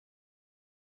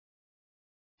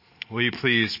Will you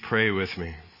please pray with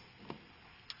me?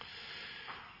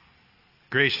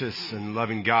 Gracious and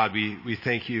loving God, we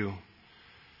thank you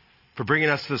for bringing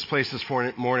us to this place this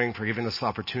morning, for giving us the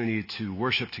opportunity to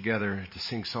worship together, to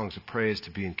sing songs of praise,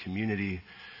 to be in community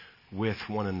with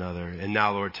one another. And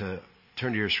now, Lord, to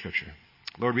turn to your scripture.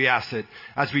 Lord, we ask that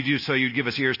as we do so, you'd give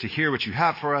us ears to hear what you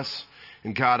have for us.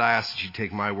 And God, I ask that you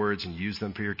take my words and use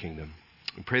them for your kingdom.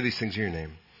 We pray these things in your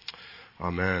name.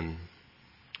 Amen.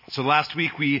 So last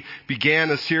week we began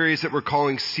a series that we're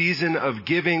calling Season of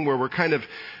Giving, where we're kind of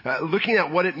looking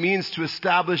at what it means to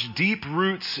establish deep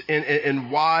roots in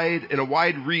a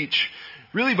wide reach,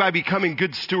 really by becoming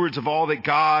good stewards of all that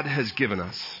God has given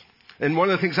us. And one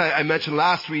of the things I mentioned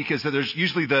last week is that there's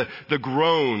usually the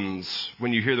groans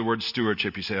when you hear the word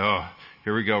stewardship. You say, oh,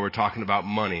 here we go, we're talking about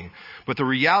money. But the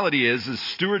reality is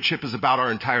stewardship is about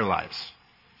our entire lives.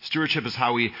 Stewardship is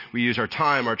how we use our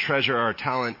time, our treasure, our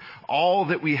talent, all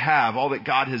that we have, all that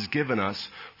God has given us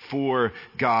for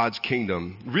God's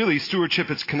kingdom. Really,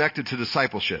 stewardship is connected to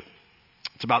discipleship.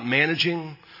 It's about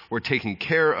managing or taking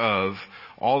care of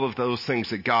all of those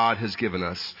things that God has given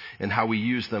us and how we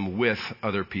use them with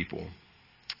other people.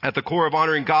 At the core of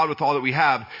honoring God with all that we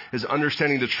have is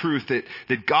understanding the truth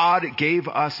that God gave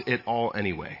us it all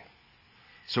anyway.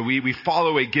 So we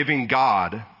follow a giving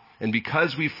God. And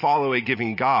because we follow a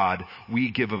giving God, we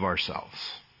give of ourselves.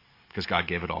 Because God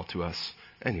gave it all to us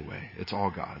anyway. It's all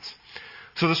God's.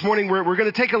 So this morning we're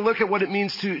going to take a look at what it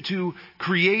means to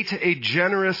create a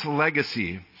generous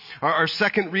legacy. Our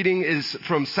second reading is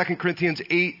from 2 Corinthians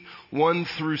 8, 1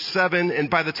 through 7.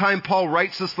 And by the time Paul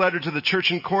writes this letter to the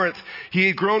church in Corinth, he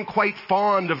had grown quite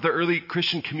fond of the early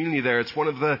Christian community there. It's one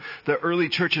of the early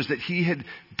churches that he had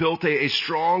built a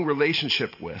strong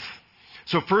relationship with.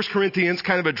 So 1 Corinthians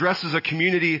kind of addresses a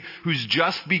community who's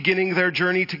just beginning their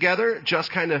journey together,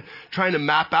 just kind of trying to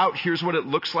map out, here's what it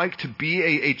looks like to be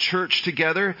a church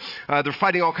together. They're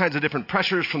fighting all kinds of different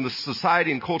pressures from the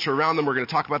society and culture around them. We're going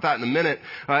to talk about that in a minute.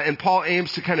 And Paul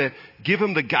aims to kind of give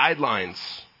them the guidelines,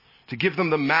 to give them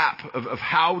the map of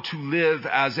how to live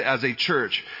as a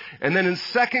church. And then in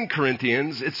 2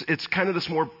 Corinthians, it's kind of this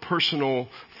more personal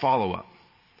follow-up.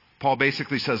 Paul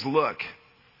basically says, look,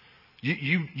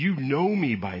 You know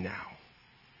me by now.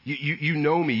 You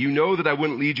know me. You know that I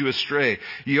wouldn't lead you astray.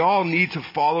 You all need to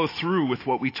follow through with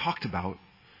what we talked about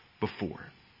before.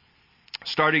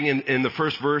 Starting in the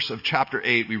first verse of chapter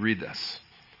 8, we read this.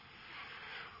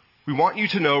 We want you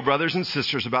to know, brothers and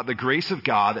sisters, about the grace of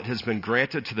God that has been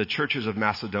granted to the churches of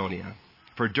Macedonia.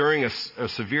 For during a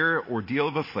severe ordeal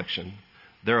of affliction,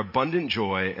 their abundant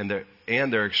joy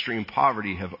and their extreme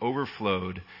poverty have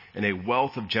overflowed in a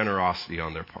wealth of generosity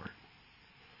on their part.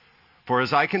 For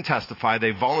as I can testify, they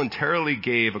voluntarily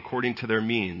gave according to their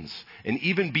means, and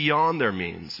even beyond their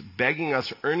means, begging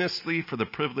us earnestly for the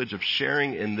privilege of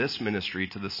sharing in this ministry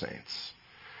to the saints.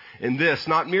 In this,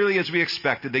 not merely as we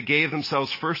expected, they gave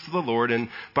themselves first to the Lord and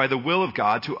by the will of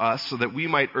God to us, so that we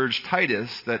might urge Titus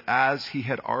that as he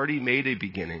had already made a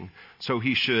beginning, so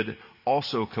he should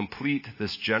also complete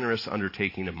this generous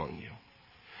undertaking among you.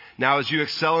 Now as you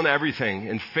excel in everything,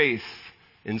 in faith,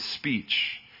 in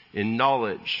speech, in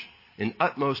knowledge, in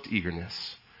utmost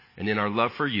eagerness, and in our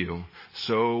love for you,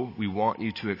 so we want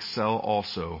you to excel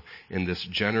also in this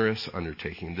generous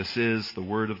undertaking. This is the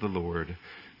word of the Lord.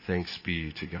 Thanks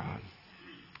be to God.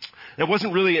 It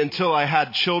wasn't really until I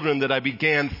had children that I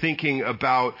began thinking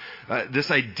about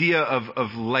this idea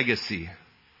of legacy.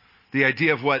 The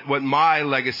idea of what my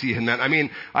legacy had meant. I mean,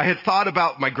 I had thought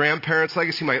about my grandparents'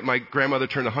 legacy. My grandmother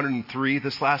turned 103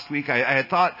 this last week. I had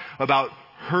thought about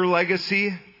her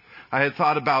legacy. I had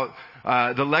thought about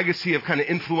the legacy of kind of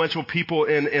influential people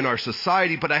in our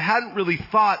society, but I hadn't really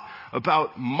thought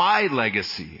about my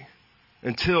legacy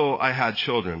until I had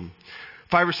children.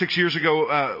 5 or 6 years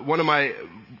ago, one of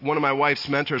my wife's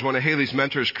mentors, one of Haley's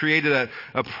mentors, created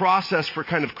a process for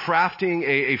kind of crafting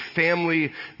a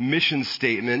family mission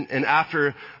statement. And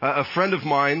after a friend of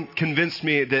mine convinced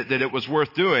me that it was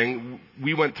worth doing,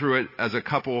 we went through it as a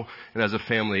couple and as a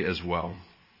family as well.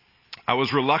 I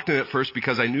was reluctant at first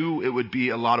because I knew it would be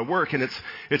a lot of work, and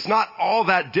it's not all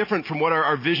that different from what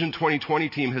our Vision 2020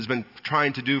 team has been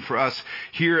trying to do for us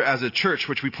here as a church,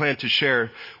 which we plan to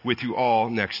share with you all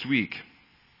next week.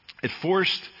 It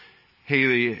forced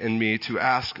Haley and me to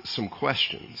ask some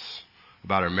questions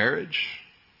about our marriage,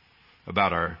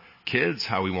 about our kids,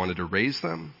 how we wanted to raise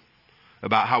them,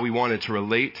 about how we wanted to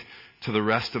relate to the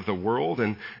rest of the world.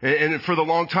 And for the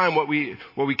long time, what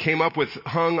we came up with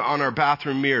hung on our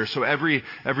bathroom mirror. So every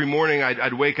morning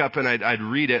I'd wake up and I'd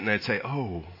read it and I'd say,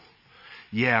 oh,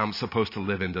 yeah, I'm supposed to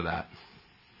live into that.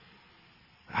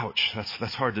 Ouch,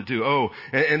 that's hard to do. Oh,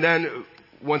 and then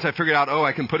once I figured out,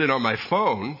 I can put it on my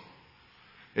phone,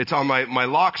 it's on my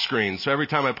lock screen. So every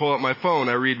time I pull up my phone,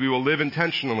 I read, we will live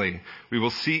intentionally. We will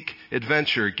seek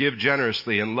adventure, give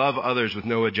generously, and love others with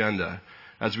no agenda.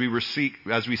 As we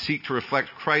seek to reflect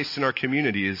Christ in our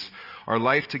communities, our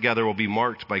life together will be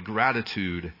marked by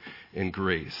gratitude and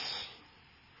grace.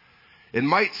 It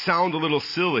might sound a little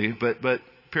silly, but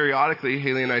periodically,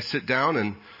 Haley and I sit down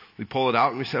and we pull it out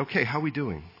and we say, okay, how are we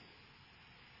doing?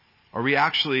 Are we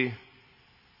actually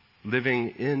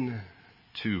living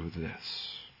into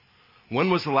this? When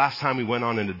was the last time we went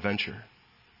on an adventure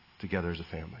together as a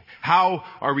family? How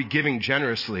are we giving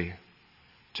generously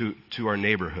to our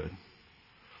neighborhood?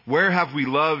 Where have we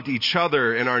loved each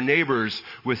other and our neighbors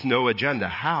with no agenda?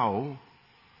 How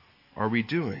are we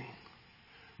doing?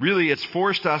 Really, it's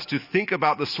forced us to think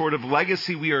about the sort of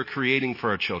legacy we are creating for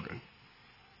our children,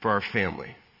 for our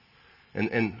family,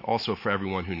 and also for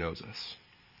everyone who knows us.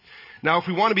 Now, if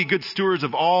we want to be good stewards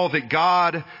of all that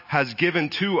God has given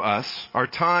to us, our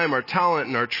time, our talent,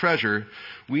 and our treasure,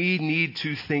 we need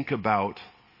to think about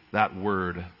that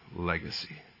word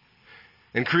legacy.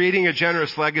 And creating a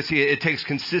generous legacy, it takes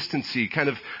consistency, kind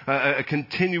of a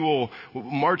continual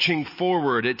marching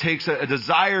forward. It takes a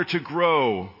desire to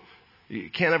grow.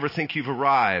 You can't ever think you've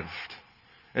arrived.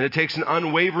 And it takes an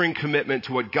unwavering commitment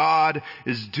to what God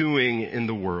is doing in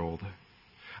the world.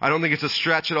 I don't think it's a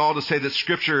stretch at all to say that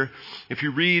Scripture, if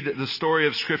you read the story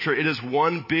of Scripture, it is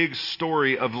one big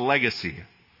story of legacy.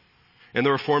 In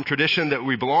the Reformed tradition that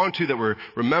we belong to, that we're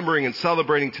remembering and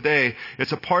celebrating today,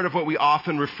 it's a part of what we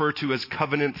often refer to as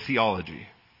covenant theology,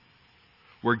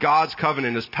 where God's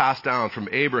covenant is passed down from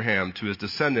Abraham to his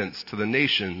descendants, to the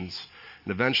nations,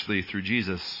 and eventually through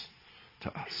Jesus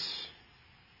to us.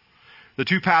 The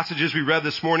two passages we read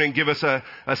this morning give us a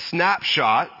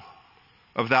snapshot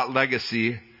of that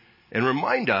legacy and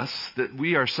remind us that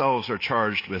we ourselves are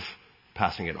charged with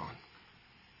passing it on.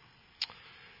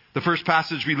 The first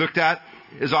passage we looked at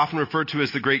is often referred to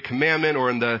as the Great Commandment, or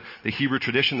in the Hebrew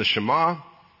tradition, the Shema.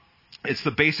 It's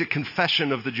the basic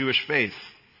confession of the Jewish faith.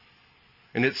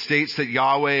 And it states that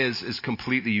Yahweh is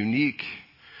completely unique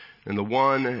and the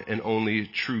one and only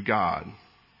true God.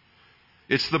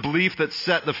 It's the belief that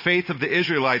set the faith of the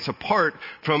Israelites apart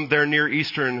from their Near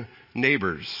Eastern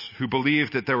neighbors who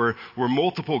believed that there were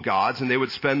multiple gods, and they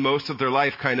would spend most of their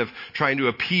life kind of trying to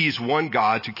appease one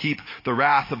God to keep the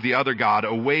wrath of the other God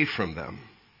away from them.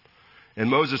 And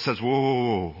Moses says,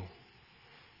 whoa,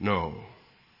 no.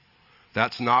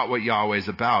 That's not what Yahweh is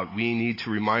about. We need to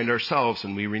remind ourselves,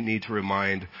 and we need to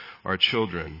remind our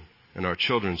children and our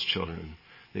children's children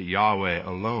that Yahweh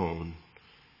alone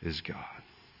is God.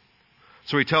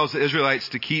 So he tells the Israelites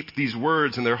to keep these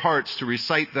words in their hearts, to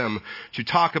recite them, to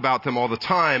talk about them all the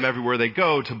time, everywhere they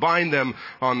go, to bind them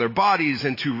on their bodies,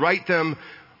 and to write them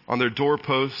on their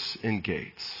doorposts and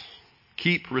gates.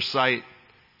 Keep, recite,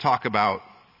 talk about,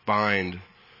 bind,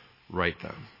 write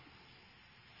them.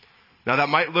 Now that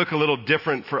might look a little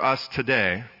different for us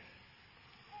today,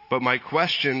 but my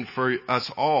question for us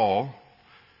all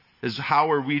is, how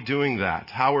are we doing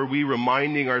that? How are we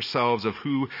reminding ourselves of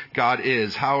who God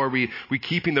is? How are we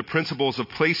keeping the principles of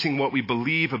placing what we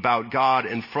believe about God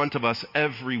in front of us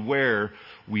everywhere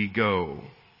we go?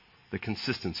 The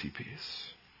consistency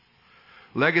piece.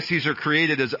 Legacies are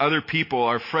created as other people,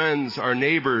 our friends, our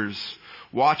neighbors,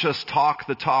 watch us talk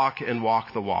the talk and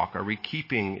walk the walk. Are we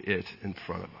keeping it in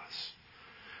front of us?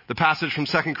 The passage from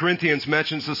 2 Corinthians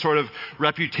mentions the sort of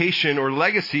reputation or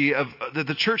legacy that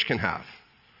the church can have.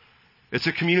 It's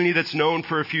a community that's known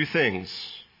for a few things: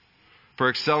 for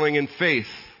excelling in faith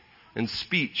and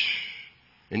speech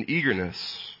and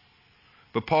eagerness.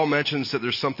 But Paul mentions that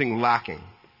there's something lacking.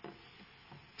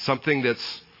 Something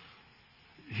that's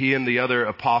he and the other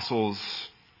apostles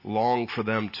long for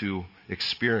them to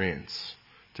experience,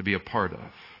 to be a part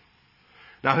of.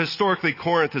 Now, historically,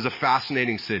 Corinth is a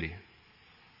fascinating city.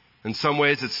 In some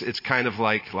ways, it's kind of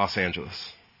like Los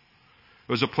Angeles.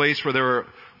 It was a place where there were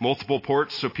multiple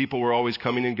ports, so people were always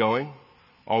coming and going,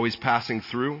 always passing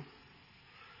through.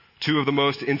 Two of the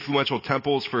most influential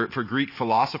temples for Greek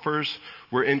philosophers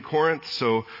were in Corinth,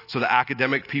 so the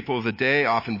academic people of the day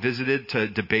often visited to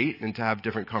debate and to have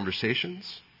different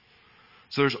conversations.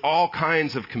 So there's all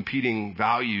kinds of competing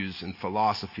values and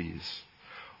philosophies,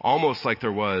 almost like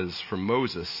there was for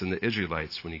Moses and the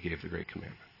Israelites when he gave the Great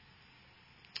Commandment.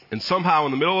 And somehow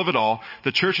in the middle of it all,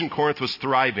 the church in Corinth was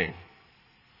thriving.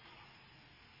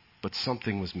 But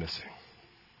something was missing.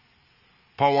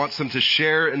 Paul wants them to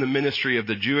share in the ministry of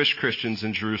the Jewish Christians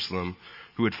in Jerusalem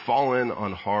who had fallen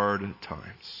on hard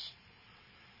times.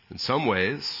 In some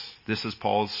ways, this is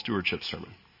Paul's stewardship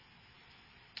sermon.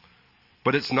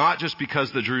 But it's not just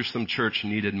because the Jerusalem church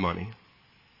needed money.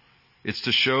 It's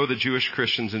to show the Jewish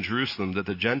Christians in Jerusalem that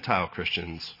the Gentile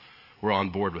Christians were on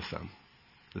board with them,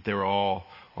 that they were all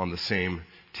on the same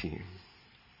team.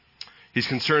 He's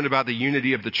concerned about the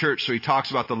unity of the church, so he talks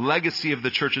about the legacy of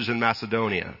the churches in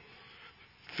Macedonia,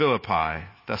 Philippi,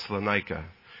 Thessalonica,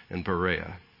 and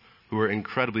Berea, who were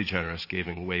incredibly generous,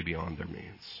 giving way beyond their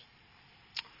means.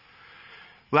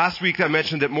 Last week I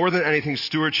mentioned that more than anything,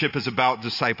 stewardship is about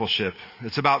discipleship.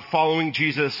 It's about following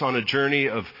Jesus on a journey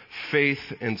of faith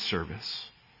and service.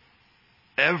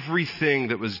 Everything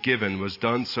that was given was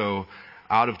done so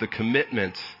out of the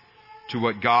commitment to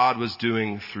what God was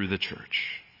doing through the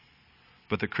church.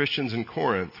 But the Christians in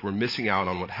Corinth were missing out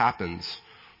on what happens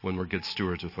when we're good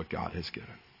stewards with what God has given.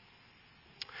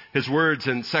 His words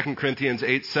in 2 Corinthians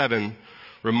 8:7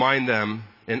 remind them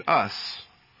and us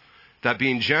that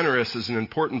being generous is an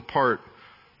important part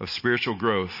of spiritual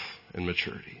growth and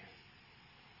maturity.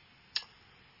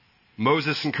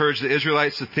 Moses encouraged the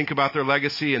Israelites to think about their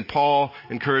legacy, and Paul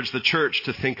encouraged the church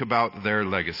to think about their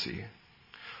legacy.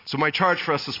 So my charge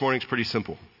for us this morning is pretty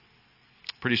simple,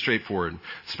 pretty straightforward.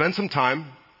 Spend some time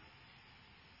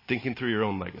thinking through your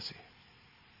own legacy.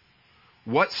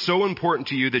 What's so important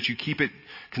to you that you keep it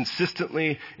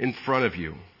consistently in front of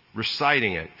you,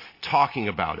 reciting it, talking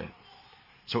about it,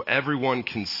 so everyone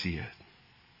can see it?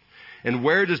 And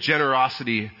where does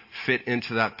generosity fit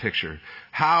into that picture?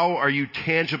 How are you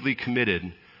tangibly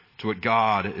committed to what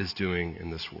God is doing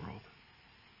in this world?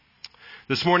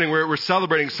 This morning we're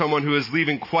celebrating someone who is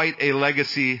leaving quite a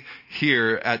legacy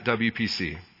here at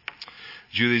WPC.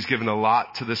 Julie's given a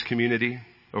lot to this community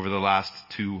over the last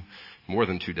more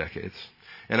than 2 decades.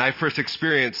 And I first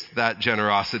experienced that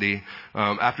generosity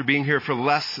after being here for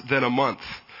less than a month.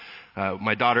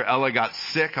 My daughter Ella got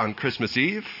sick on Christmas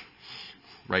Eve,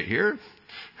 right here.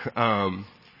 We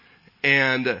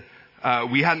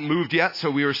hadn't moved yet, so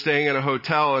we were staying in a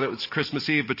hotel, and it was Christmas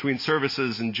Eve between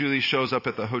services, and Julie shows up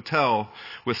at the hotel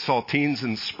with saltines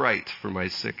and Sprite for my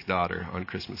sick daughter on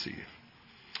Christmas Eve.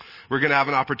 We're going to have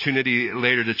an opportunity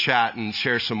later to chat and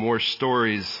share some more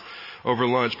stories over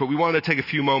lunch, but we want to take a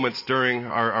few moments during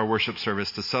our worship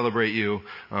service to celebrate you,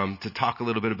 to talk a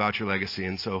little bit about your legacy.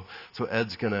 And so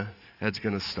Ed's gonna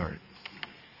start.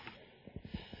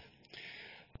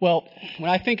 Well,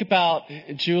 when I think about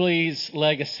Julie's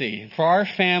legacy, for our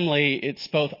family, it's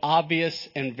both obvious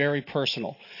and very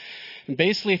personal. And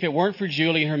basically, if it weren't for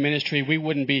Julie and her ministry, we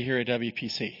wouldn't be here at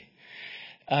WPC.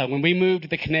 When we moved to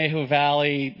the Conejo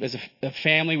Valley as a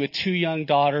family with 2 young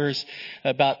daughters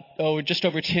just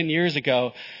over 10 years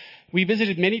ago, we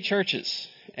visited many churches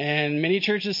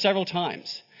several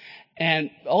times. And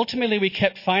ultimately, we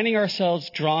kept finding ourselves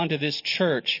drawn to this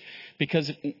church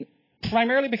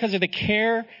primarily because of the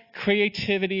care,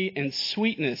 creativity, and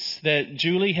sweetness that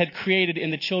Julie had created in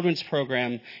the children's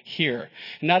program here.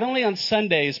 Not only on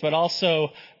Sundays, but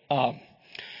also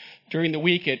during the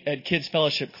week at Kids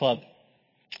Fellowship Club.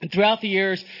 And throughout the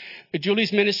years,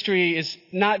 Julie's ministry has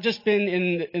not just been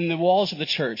in the walls of the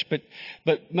church, but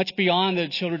much beyond the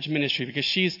children's ministry, because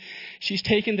she's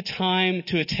taken the time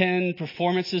to attend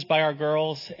performances by our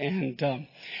girls and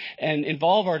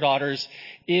involve our daughters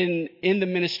in the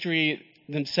ministry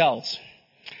themselves.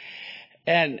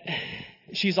 And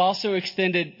she's also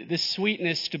extended this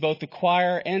sweetness to both the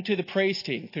choir and to the praise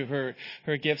team through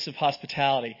her gifts of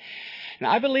hospitality. And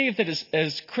I believe that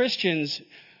as Christians,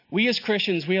 when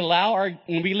we allow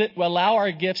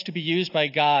our gifts to be used by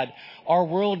God, our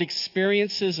world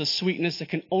experiences a sweetness that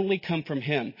can only come from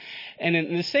Him. And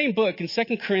in the same book, in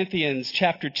 2 Corinthians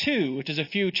chapter 2, which is a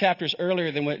few chapters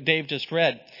earlier than what Dave just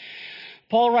read,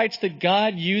 Paul writes that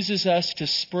God uses us to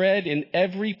spread in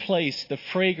every place the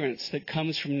fragrance that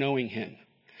comes from knowing Him.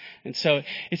 And so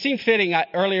it seemed fitting.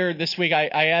 Earlier this week,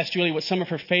 I asked Julie what some of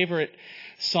her favorite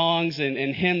songs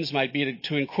and hymns might be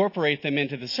to incorporate them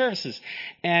into the services.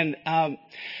 And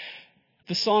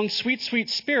the song Sweet, Sweet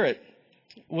Spirit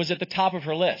was at the top of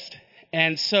her list.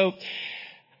 And so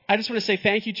I just want to say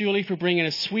thank you, Julie, for bringing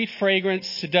a sweet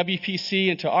fragrance to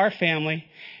WPC and to our family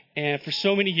and for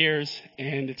so many years.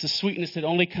 And it's a sweetness that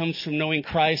only comes from knowing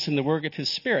Christ and the work of His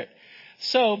Spirit.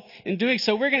 So in doing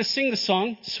so, we're going to sing the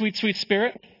song Sweet, Sweet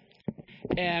Spirit.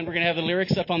 And we're going to have the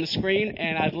lyrics up on the screen.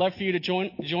 And I'd love for you to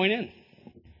join in.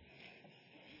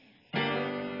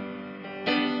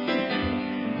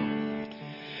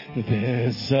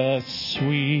 There's a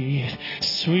sweet,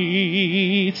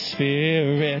 sweet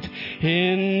spirit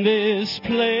in this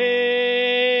place,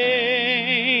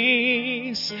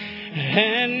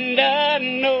 and I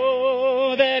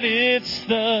know that it's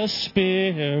the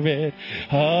Spirit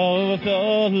of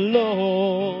the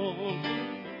Lord.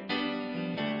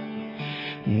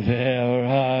 There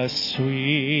are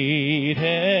sweet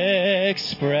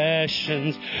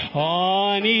expressions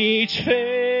on each face,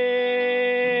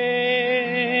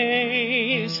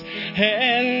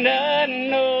 and I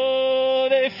know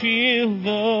they feel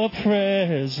the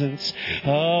presence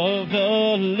of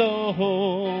the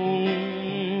Lord.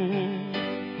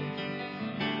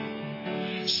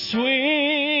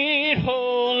 Sweet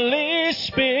Holy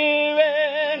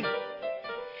Spirit,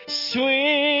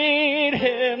 sweet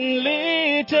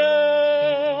heavenly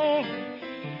dove,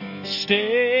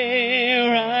 stay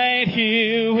right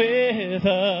here with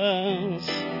us,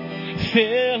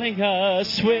 filling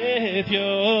us with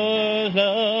your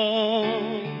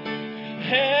love.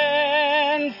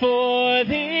 And for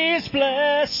these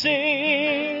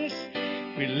blessings,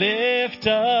 we lift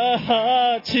our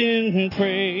hearts in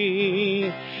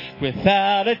praise.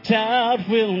 Without a doubt,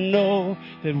 we'll know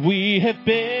that we have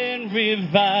been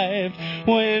revived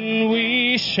when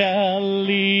we shall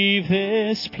leave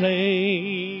this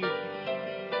place.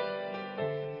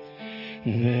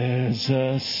 There's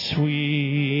a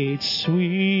sweet,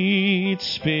 sweet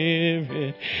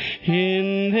spirit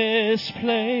in this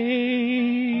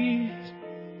place.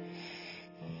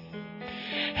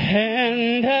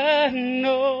 And I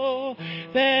know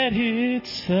that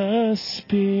it's the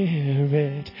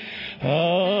Spirit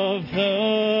of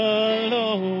the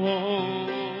Lord.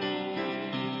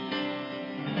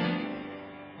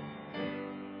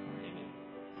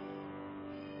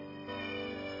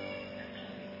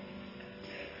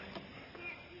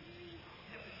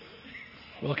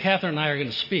 Well, Catherine and I are going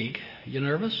to speak. You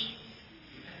nervous?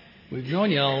 We've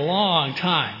known you a long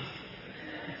time.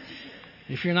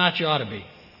 If you're not, you ought to be.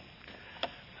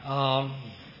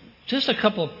 Just a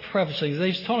couple of prefacing.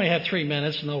 They told me I had 3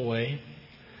 minutes. No way.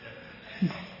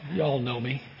 You all know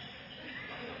me.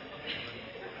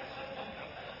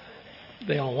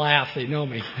 They all laugh. They know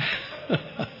me.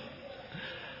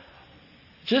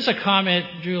 Just a comment,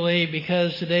 Julie,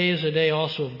 because today is a day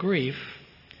also of grief,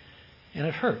 and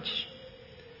it hurts.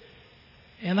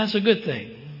 And that's a good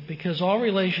thing, because all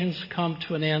relations come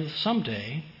to an end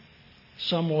someday,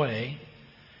 some way.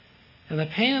 And the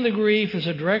pain and the grief is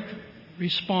a direct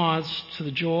response to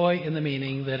the joy and the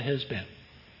meaning that has been.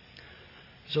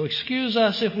 So excuse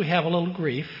us if we have a little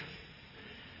grief,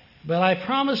 but I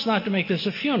promise not to make this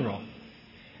a funeral,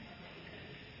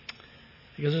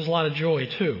 because there's a lot of joy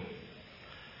too.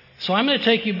 So I'm going to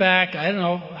take you back, I don't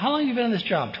know, how long have you been in this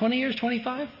job? 20 years,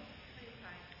 25?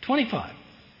 25.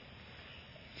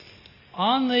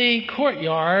 On the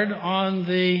courtyard on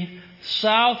the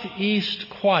southeast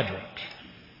quadrant,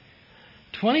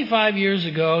 25 years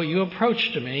ago, you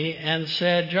approached me and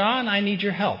said, John, I need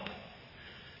your help.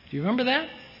 Do you remember that?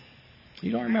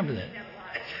 You don't remember that.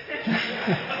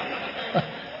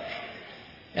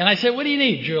 And I said, what do you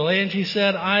need, Julie? And she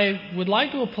said, I would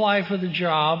like to apply for the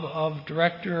job of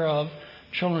Director of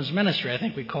Children's Ministry. I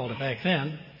think we called it back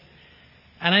then.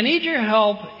 And I need your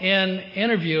help in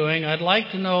interviewing. I'd like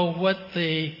to know what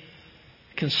the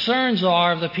concerns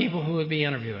are of the people who would be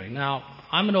interviewing. Now,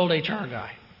 I'm an old HR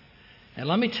guy. And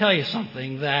let me tell you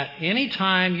something, that any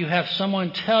time you have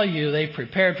someone tell you they've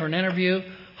prepared for an interview,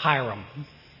 hire them.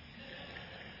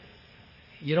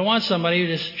 You don't want somebody who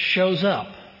just shows up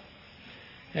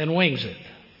and wings it.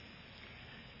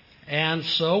 And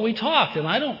so we talked, and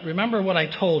I don't remember what I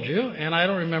told you, and I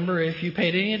don't remember if you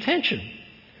paid any attention.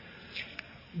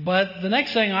 But the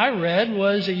next thing I read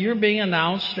was that you're being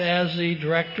announced as the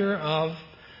Director of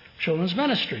Children's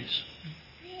Ministries.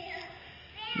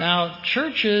 Now,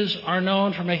 churches are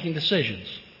known for making decisions.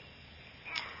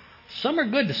 Some are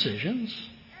good decisions.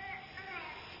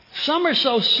 Some are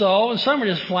so-so, and some are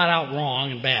just flat out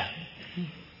wrong and bad.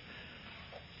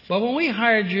 But when we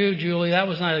hired you, Julie, that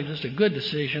was not just a good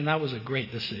decision, that was a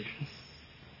great decision.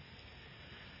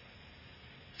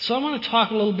 So I want to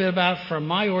talk a little bit about from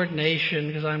my ordination,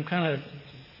 because I'm kind of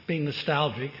being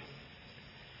nostalgic.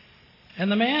 And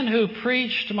the man who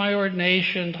preached my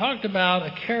ordination talked about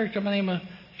a character by the name of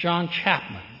John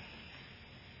Chapman.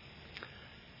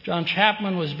 John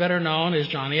Chapman was better known as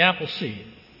Johnny Appleseed.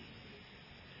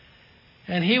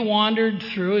 And he wandered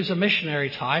through, as a missionary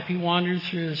type, he wandered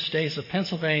through the states of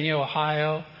Pennsylvania,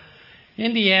 Ohio,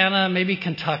 Indiana, maybe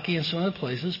Kentucky, and some other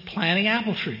places, planting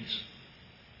apple trees.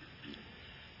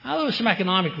 Now, there were some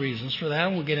economic reasons for that. I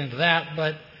won't get into that,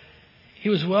 but he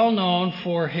was well known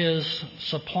for his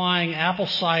supplying apple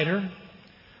cider.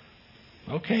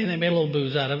 Okay, they made a little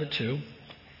booze out of it too.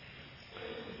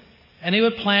 And he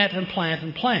would plant and plant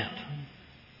and plant.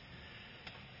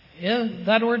 In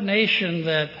that ordination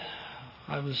that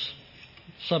I was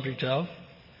subject of,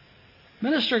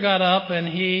 minister got up and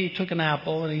he took an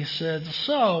apple and he said,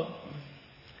 so,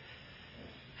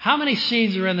 how many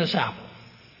seeds are in this apple?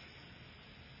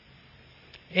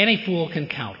 Any fool can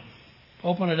count them.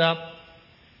 Open it up.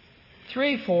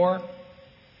 3, 4,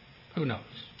 who knows?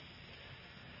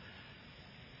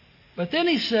 But then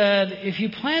he said, if you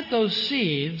plant those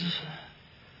seeds,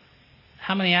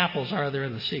 how many apples are there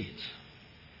in the seeds?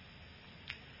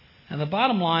 And the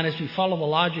bottom line, as we follow the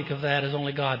logic of that, is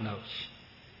only God knows.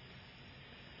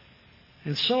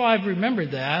 And so I've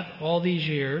remembered that all these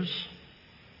years,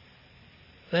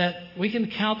 that we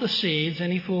can count the seeds,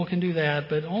 any fool can do that,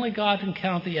 but only God can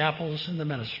count the apples in the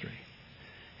ministry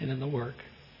and in the work.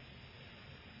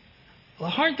 The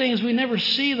hard thing is we never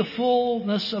see the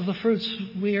fullness of the fruits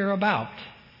we are about.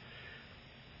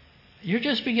 You're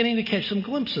just beginning to catch some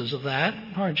glimpses of that,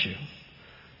 aren't you?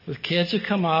 With kids who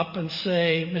come up and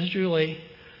say, Miss Julie,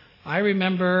 I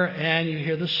remember, and you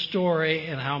hear the story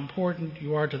and how important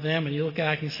you are to them, and you look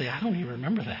back and you say, I don't even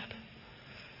remember that.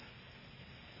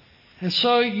 And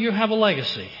so you have a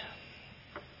legacy.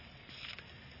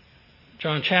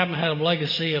 John Chapman had a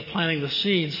legacy of planting the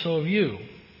seeds, so have you.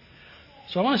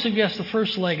 So I want to suggest the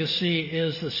first legacy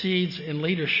is the seeds in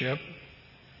leadership.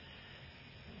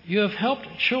 You have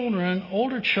helped children,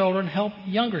 older children, help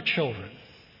younger children.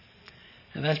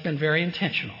 And that's been very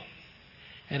intentional.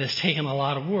 And it's taken a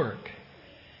lot of work.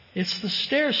 It's the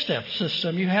stair-step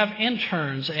system. You have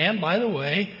interns. And by the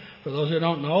way, for those who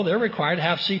don't know, they're required to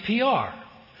have CPR.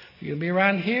 If you're going to be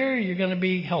around here, you're going to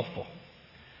be helpful.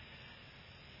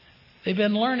 They've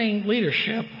been learning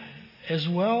leadership as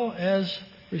well as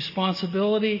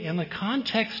responsibility in the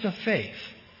context of faith.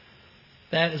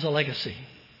 That is a legacy.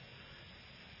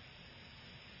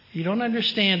 You don't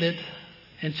understand it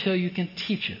until you can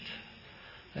teach it.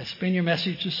 That's been your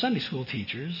message to Sunday school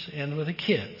teachers and with the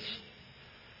kids.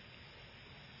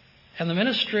 And the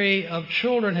ministry of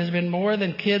children has been more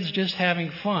than kids just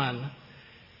having fun.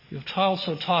 You've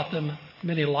also taught them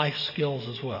many life skills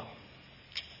as well.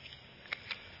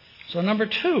 So number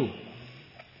 2,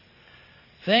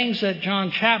 things that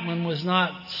John Chapman was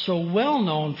not so well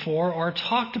known for or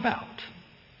talked about.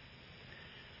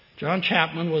 John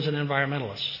Chapman was an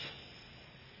environmentalist.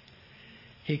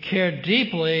 He cared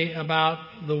deeply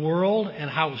about the world and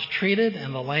how it was treated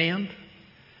and the land.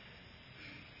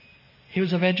 He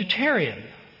was a vegetarian,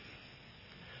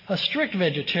 a strict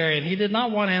vegetarian. He did not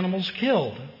want animals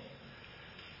killed.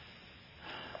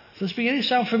 Does this beginning to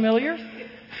sound familiar?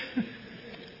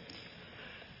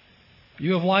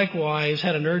 You have likewise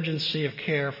had an urgency of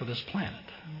care for this planet.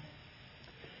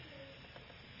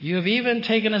 You have even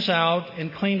taken us out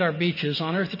and cleaned our beaches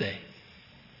on Earth Day.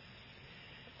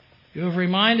 You have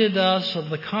reminded us of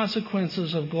the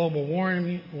consequences of global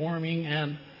warming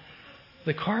and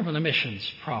the carbon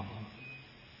emissions problem.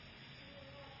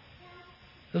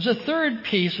 There's a third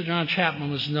piece that John Chapman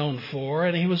was known for,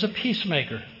 and he was a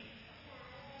peacemaker.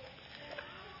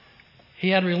 He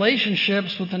had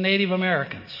relationships with the Native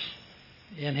Americans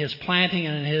in his planting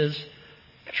and in his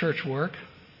church work.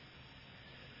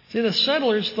 See, the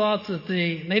settlers thought that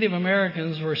the Native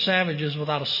Americans were savages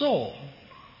without a soul.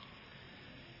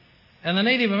 And the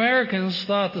Native Americans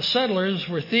thought the settlers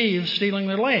were thieves stealing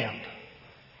their land,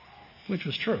 which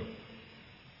was true.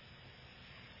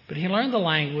 But he learned the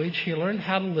language, he learned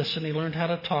how to listen, he learned how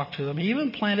to talk to them. He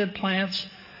even planted plants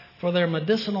for their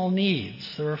medicinal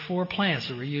needs. There were 4 plants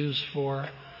that were used for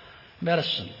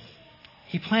medicine.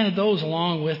 He planted those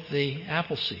along with the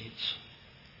apple seeds.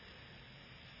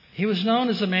 He was known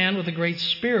as a man with a great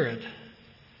spirit.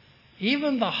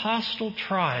 Even the hostile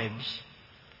tribes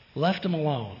left him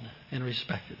alone and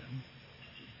respected him.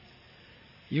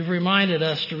 You've reminded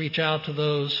us to reach out to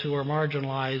those who are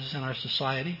marginalized in our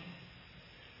society,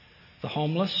 the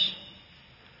homeless,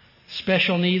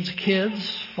 special needs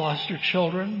kids, foster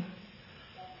children,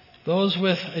 those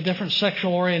with a different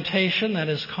sexual orientation that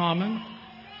is common,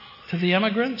 to the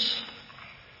immigrants,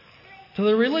 to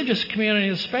the religious community,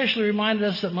 especially reminded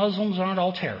us that Muslims aren't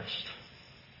all terrorists.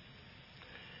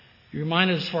 You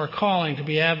reminded us of our calling to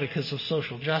be advocates of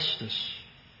social justice.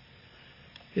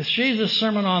 It's Jesus'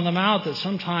 Sermon on the Mount that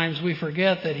sometimes we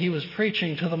forget that he was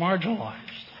preaching to the marginalized,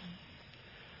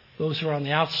 those who are on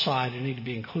the outside and need to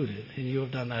be included, and you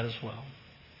have done that as well.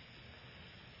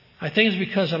 I think it's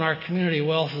because in our community,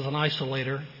 wealth is an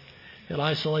isolator. It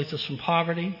isolates us from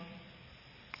poverty,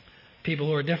 people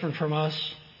who are different from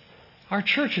us. Our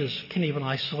churches can even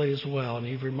isolate as well, and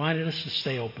you've reminded us to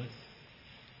stay open.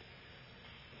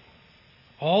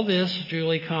 All this,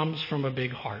 Julie, comes from a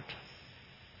big heart.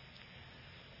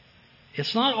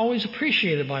 It's not always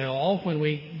appreciated by all when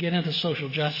we get into social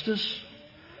justice,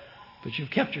 but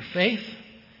you've kept your faith,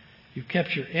 you've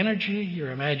kept your energy,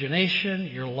 your imagination,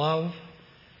 your love,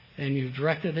 and you've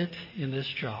directed it in this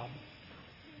job.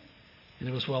 And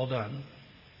it was well done.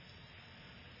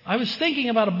 I was thinking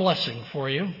about a blessing for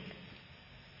you.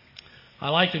 I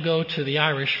like to go to the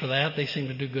Irish for that. They seem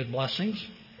to do good blessings.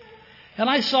 And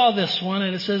I saw this one,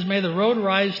 and it says, "May the road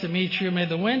rise to meet you. May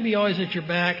the wind be always at your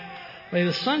back. May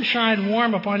the sun shine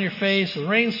warm upon your face. The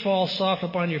rains fall soft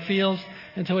upon your fields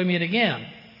until we meet again."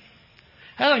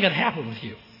 How's that going to happen with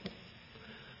you?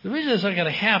 The reason it's not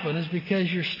going to happen is because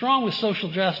you're strong with social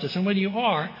justice. And when you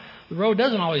are, the road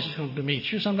doesn't always come to meet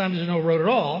you. Sometimes there's no road at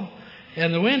all.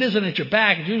 And the wind isn't at your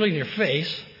back. It's usually in your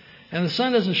face. And the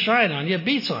sun doesn't shine on you. It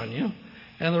beats on you.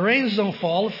 And the rains don't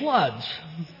fall. It floods.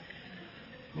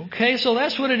 Okay, so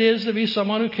that's what it is to be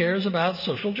someone who cares about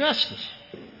social justice.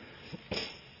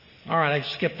 All right, I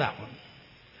skipped that one.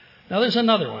 Now there's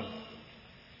another one.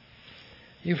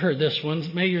 You've heard this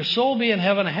one. May your soul be in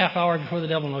heaven a half hour before the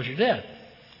devil knows you're dead.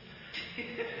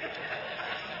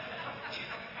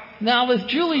 Now with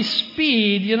Julie's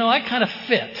speed, I kind of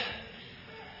fit.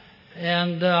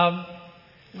 And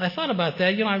I thought about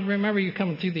that. I remember you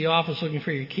coming through the office looking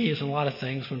for your keys and a lot of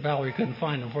things when Valerie couldn't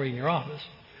find them for you in your office.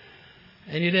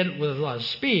 And you did it with a lot of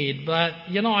speed. But,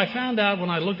 I found out when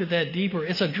I looked at that deeper,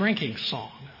 it's a drinking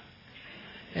song.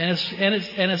 And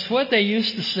it's what they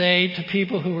used to say to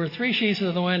people who were 3 sheets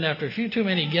of the wind after a few too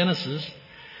many Guinnesses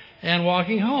and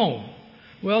walking home.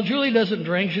 Well, Julie doesn't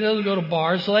drink. She doesn't go to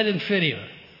bars, so that didn't fit either.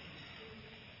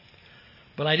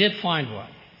 But I did find one.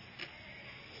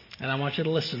 And I want you to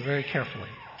listen very carefully.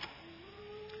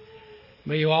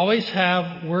 May you always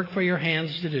have work for your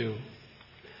hands to do.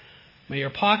 May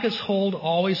your pockets hold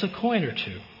always a coin or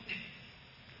two.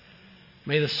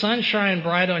 May the sun shine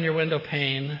bright on your window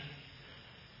pane.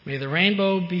 May the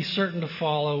rainbow be certain to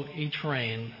follow each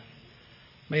rain.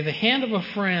 May the hand of a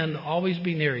friend always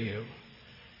be near you.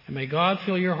 And may God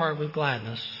fill your heart with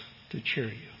gladness to cheer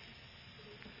you.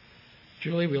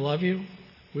 Julie, we love you.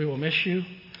 We will miss you.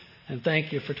 And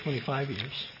thank you for 25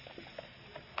 years.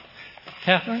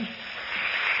 Catherine?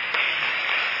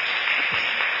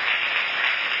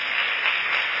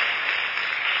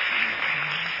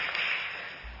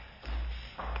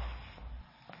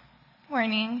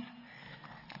 Morning.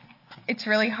 It's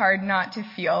really hard not to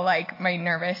feel like my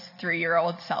nervous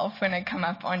 3-year-old self when I come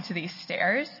up onto these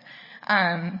stairs.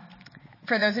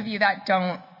 For those of you that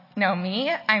don't know me,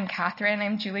 I'm Catherine.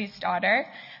 I'm Julie's daughter.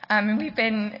 And we've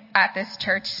been at this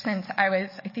church since I was,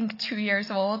 2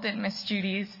 years old in Miss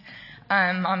Judy's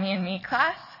Mommy and Me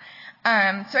class.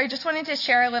 So I just wanted to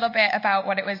share a little bit about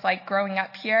what it was like growing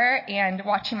up here and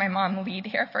watching my mom lead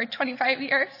here for 25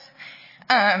 years.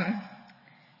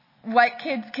 What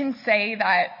kids can say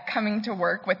that coming to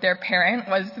work with their parent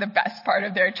was the best part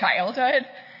of their childhood?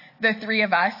 The 3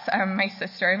 of us, my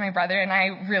sister and my brother and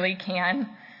I, really can.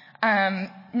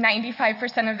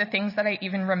 95% of the things that I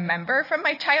even remember from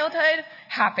my childhood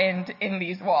happened in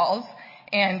these walls.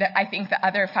 And I think the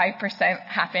other 5%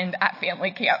 happened at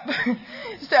family camp.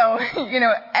 So,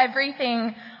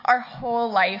 everything, our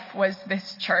whole life was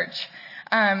this church.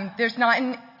 There's not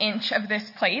an inch of this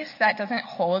place that doesn't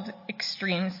hold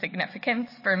extreme significance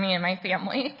for me and my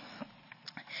family.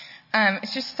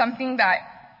 It's just something that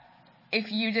if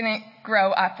you didn't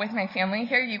grow up with my family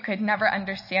here, you could never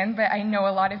understand, but I know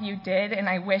a lot of you did, and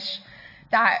I wish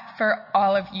that for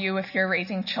all of you, if you're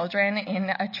raising children in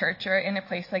a church or in a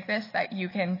place like this, that you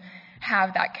can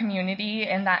have that community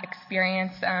and that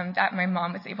experience that my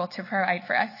mom was able to provide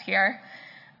for us here.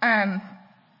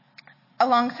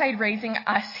 Alongside raising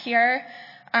us here,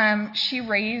 she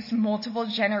raised multiple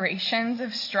generations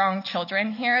of strong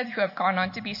children here who have gone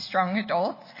on to be strong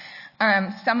adults,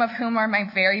 some of whom are my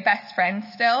very best friends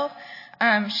still.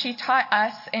 She taught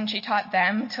us and she taught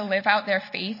them to live out their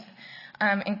faith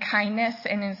in kindness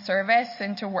and in service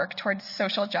and to work towards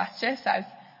social justice, as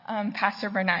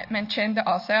Pastor Burnett mentioned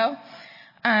also.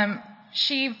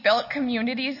 She built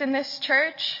communities in this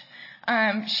church.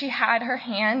 She had her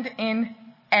hand in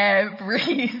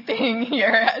everything here,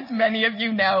 as many of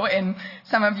you know, and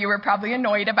some of you were probably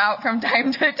annoyed about from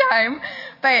time to time.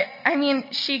 But,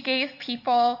 she gave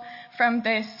people from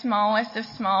the smallest of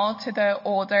small to the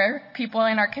older people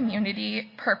in our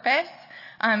community purpose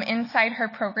inside her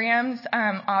programs.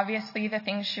 Obviously, the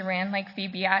things she ran like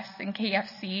VBS and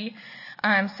KFC,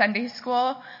 Sunday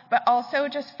school, but also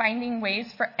just finding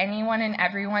ways for anyone and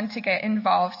everyone to get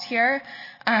involved here.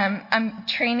 I'm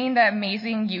training the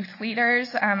amazing youth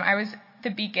leaders. I was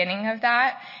the beginning of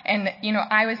that, and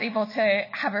I was able to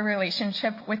have a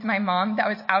relationship with my mom that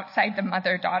was outside the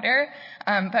mother-daughter,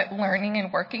 but learning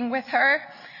and working with her.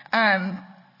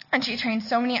 And she trained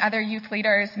so many other youth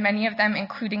leaders. Many of them,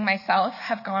 including myself,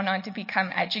 have gone on to become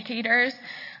educators.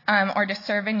 or to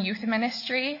serve in youth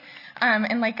ministry.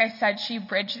 And like I said, she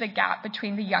bridged the gap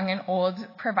between the young and old,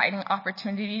 providing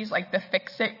opportunities like the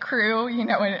Fix It crew,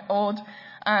 an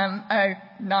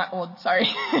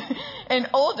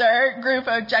older group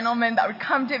of gentlemen that would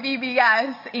come to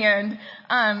VBS and,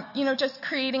 just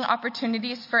creating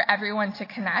opportunities for everyone to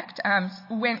connect.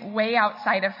 Went way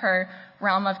outside of her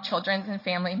realm of children's and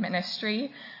family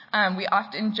ministry. We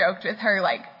often joked with her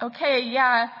like, okay,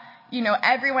 yeah,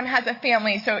 everyone has a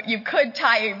family, so you could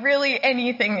tie really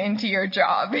anything into your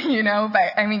job,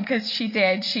 but because she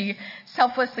did. She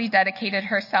selflessly dedicated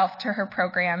herself to her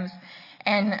programs.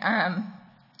 And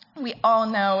we all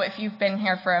know, if you've been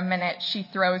here for a minute, she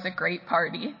throws a great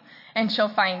party, and she'll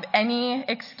find any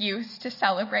excuse to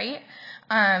celebrate.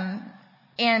 And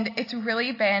it's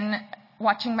really been,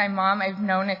 watching my mom, I've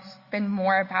known it's been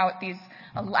more about these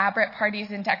elaborate parties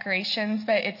and decorations,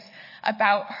 but it's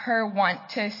about her want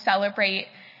to celebrate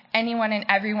anyone and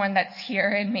everyone that's here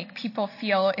and make people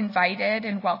feel invited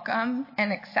and welcome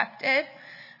and accepted,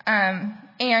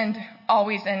 and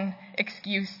always an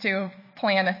excuse to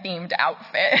plan a themed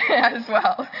outfit as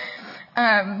well.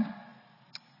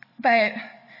 But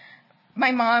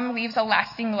my mom leaves a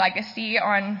lasting legacy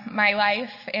on my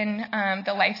life and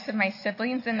the lives of my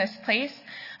siblings in this place,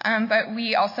 but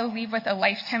we also leave with a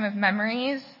lifetime of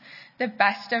memories, the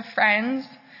best of friends,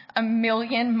 a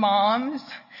million moms,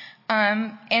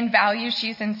 and values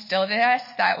she's instilled in us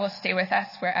that will stay with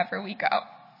us wherever we go.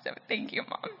 So thank you,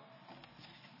 Mom.